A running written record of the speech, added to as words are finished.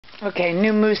Okay,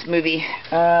 new Moose movie.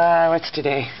 What's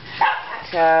today?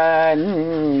 It's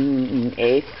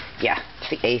 8th. Yeah, it's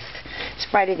the 8th. It's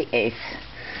Friday the 8th.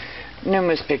 New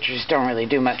Moose pictures don't really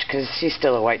do much because he's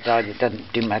still a white dog that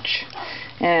doesn't do much.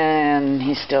 And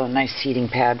he's still a nice heating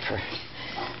pad for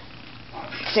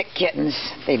sick kittens.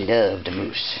 They love the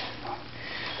moose.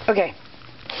 Okay,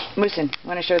 Moosin.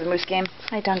 Want to show the moose game?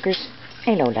 Hi, Dunkers.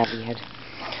 Hello, lovely head.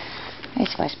 Hey,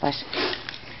 Splash Splash.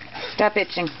 Stop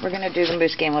itching. We're going to do the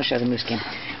moose game. We'll show the moose game.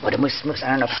 Oh, the moose. I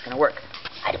don't know if it's going to work.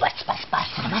 The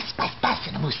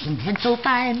moose in head so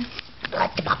fine.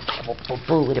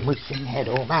 With a moose in head,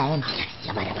 oh mine.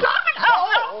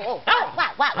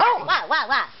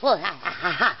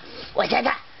 What's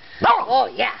that? Oh,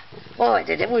 yeah. Oh, it's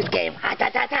a moose game.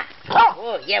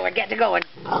 Oh, yeah, we're getting going.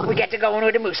 We get to going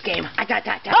with the moose game.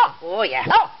 Oh, yeah.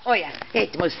 Oh, yeah.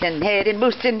 It's moose in head and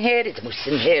moose in head. It's a moose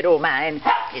in head, oh mine.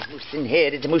 It's moose in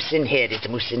head. It's a moose in head. It's a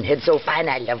moose in head so fine.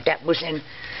 I love that moose in.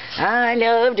 I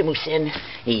love the moose in.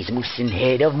 He's a moose in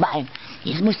head of mine.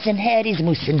 He's a moose in head. He's a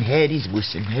moose in head. He's a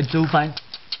moose in head so fine.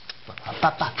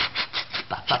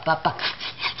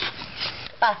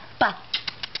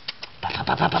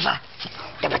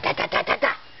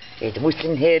 It's a moose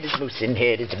in head, it's a moose in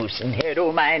head, it's a moose in head,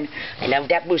 oh mine. I love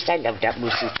that moose, I love that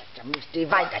moose. He's such a moose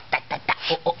divine.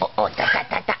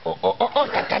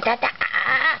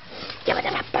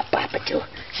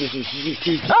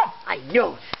 I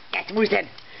know. That's a moose in.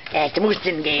 It's a moose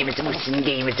in game, it's a moose in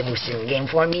game, it's a moose in game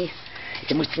for me.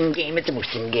 It's a moose in game, it's a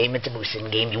moose in game, it's a moose in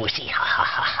game, you will see. Ha ha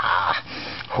ha ha.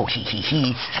 Ho hee hee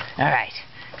hee. Alright,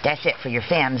 that's it for your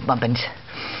fans, bumpins.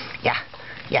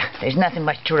 Yeah, there's nothing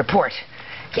much to report.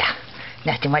 Yeah,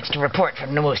 nothing much to report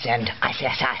from the moose end. He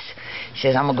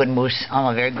says, I'm a good moose. I'm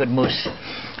a very good moose.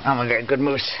 I'm a very good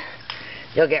moose.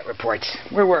 You'll get reports.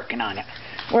 We're working on it.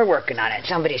 We're working on it.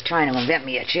 Somebody's trying to invent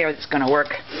me a chair that's going to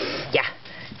work. Yeah.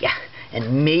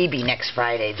 And maybe next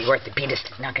Friday the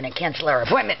orthopedist is not going to cancel our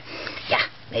appointment. Yeah,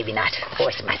 maybe not. Oh,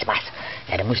 it's my boss.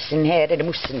 Had a moose in head, had a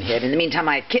moose in head. In the meantime,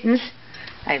 I have kittens.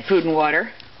 I have food and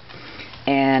water.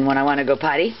 And when I want to go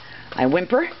potty, I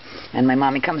whimper. And my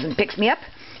mommy comes and picks me up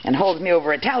and holds me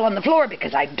over a towel on the floor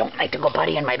because I don't like to go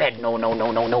potty in my bed. No.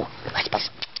 Bus.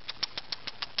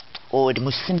 Oh, the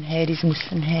moose in head, he's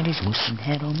moose in head, he's moose in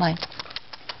head, oh mine.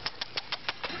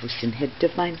 Moose in head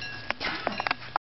of mine.